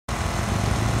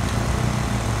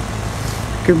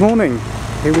Good morning.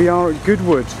 Here we are at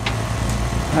Goodwood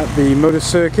at the motor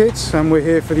circuit, and we're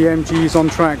here for the MG's on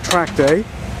track track day.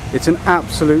 It's an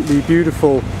absolutely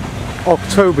beautiful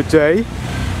October day.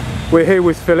 We're here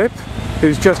with Philip,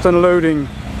 who's just unloading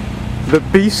the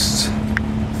beast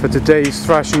for today's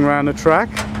thrashing around the track.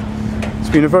 It's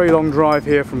been a very long drive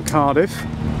here from Cardiff,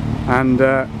 and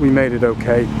we made it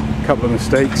okay. A couple of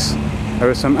mistakes. There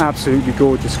are some absolutely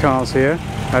gorgeous cars here,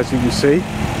 as you can see.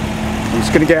 I'm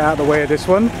just going to get out of the way of this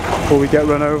one before we get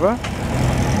run over.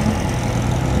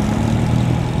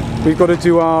 We've got to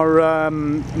do our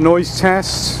noise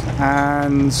test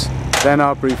and then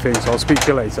our briefing, so I'll speak to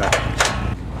you later.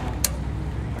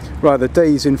 Right, the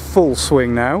day's in full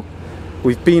swing now.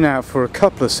 We've been out for a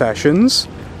couple of sessions.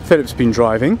 Philip's been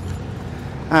driving,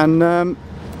 and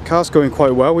car's going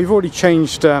quite well. We've already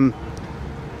changed the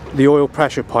oil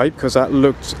pressure pipe because that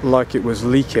looked like it was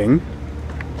leaking.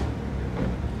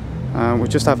 We're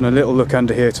just having a little look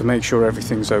under here to make sure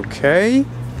everything's okay.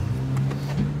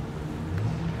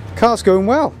 Car's going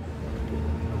well.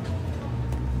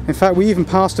 In fact, we even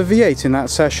passed a V8 in that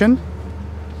session.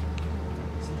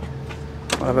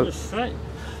 We'll have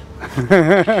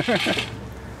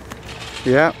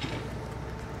yeah.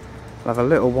 I'll have a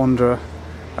little wander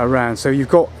around. So you've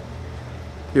got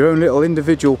your own little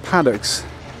individual paddocks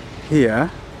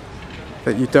here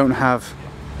that you don't have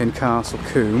in Castle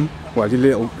Combe. Well, your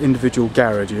little individual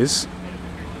garages.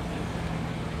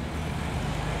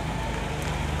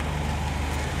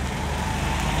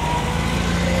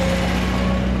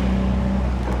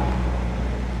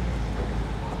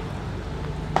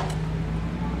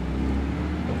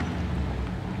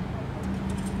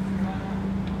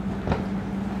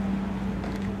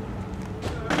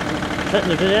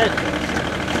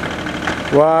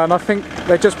 Well, and I think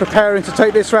they're just preparing to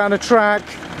take this round the track.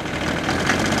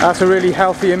 That's a really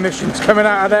healthy emissions coming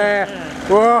out of there.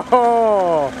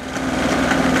 Whoa!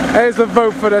 There's the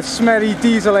vote for the smelly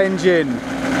diesel engine.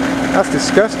 That's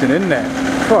disgusting, isn't it?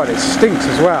 God, it stinks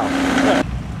as well.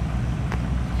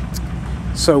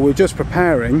 So we're just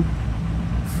preparing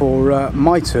for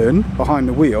my turn behind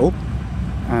the wheel,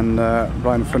 and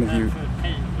right in front of you.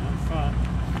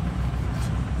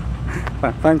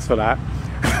 Thanks for that.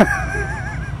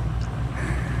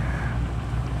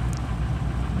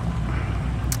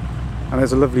 And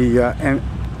there's a lovely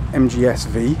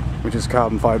MGSV, which is a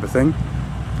carbon fibre thing.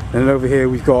 And then over here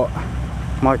we've got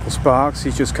Michael Sparks.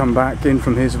 He's just come back in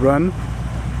from his run.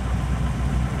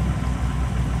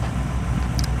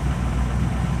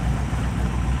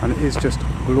 And it is just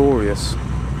glorious,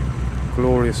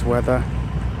 glorious weather.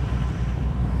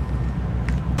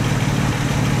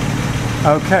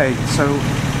 Okay, so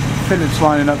Philip's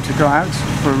lining up to go out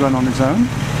for a run on his own.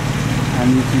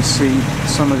 And you can see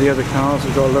some of the other cars.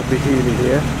 We've got a lovely Healy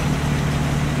here.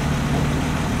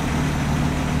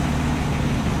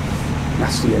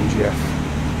 That's the MGF.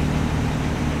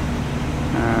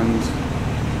 And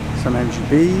some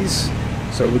MGBs.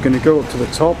 So we're going to go up to the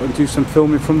top and do some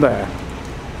filming from there.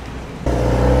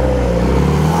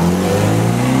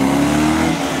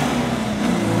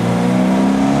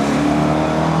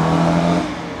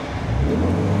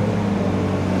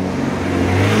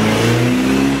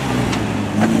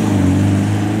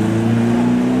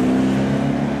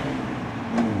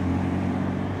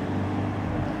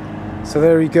 So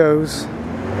there he goes.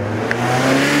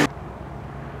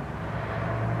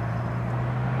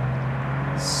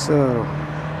 So,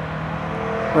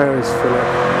 where is Philip?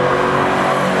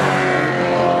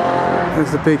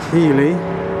 There's the big Healy.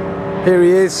 Here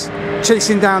he is,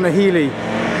 chasing down the Healy.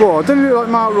 Whoa, doesn't it look like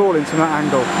Mark Rawlins from that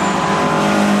angle?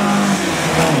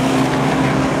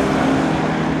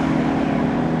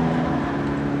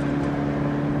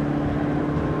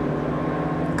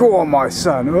 Go on, my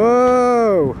son.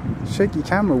 Whoa! Shaky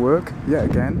camera work yet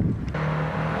again.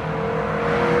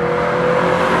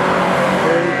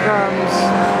 Here he comes.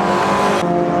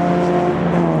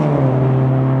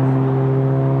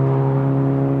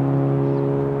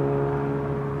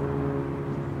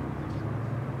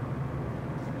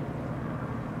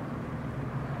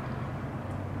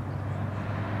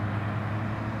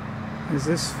 Is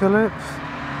this Philip?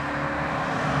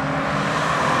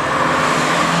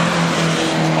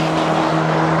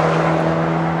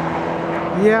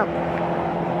 Yep.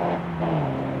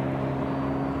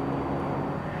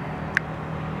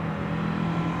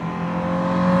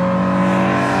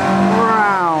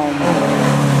 Wow.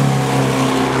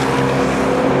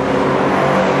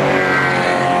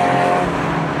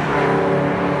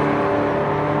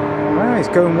 Well, he's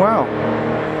going well.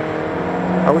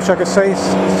 I wish I could say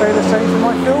the same for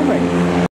my filming.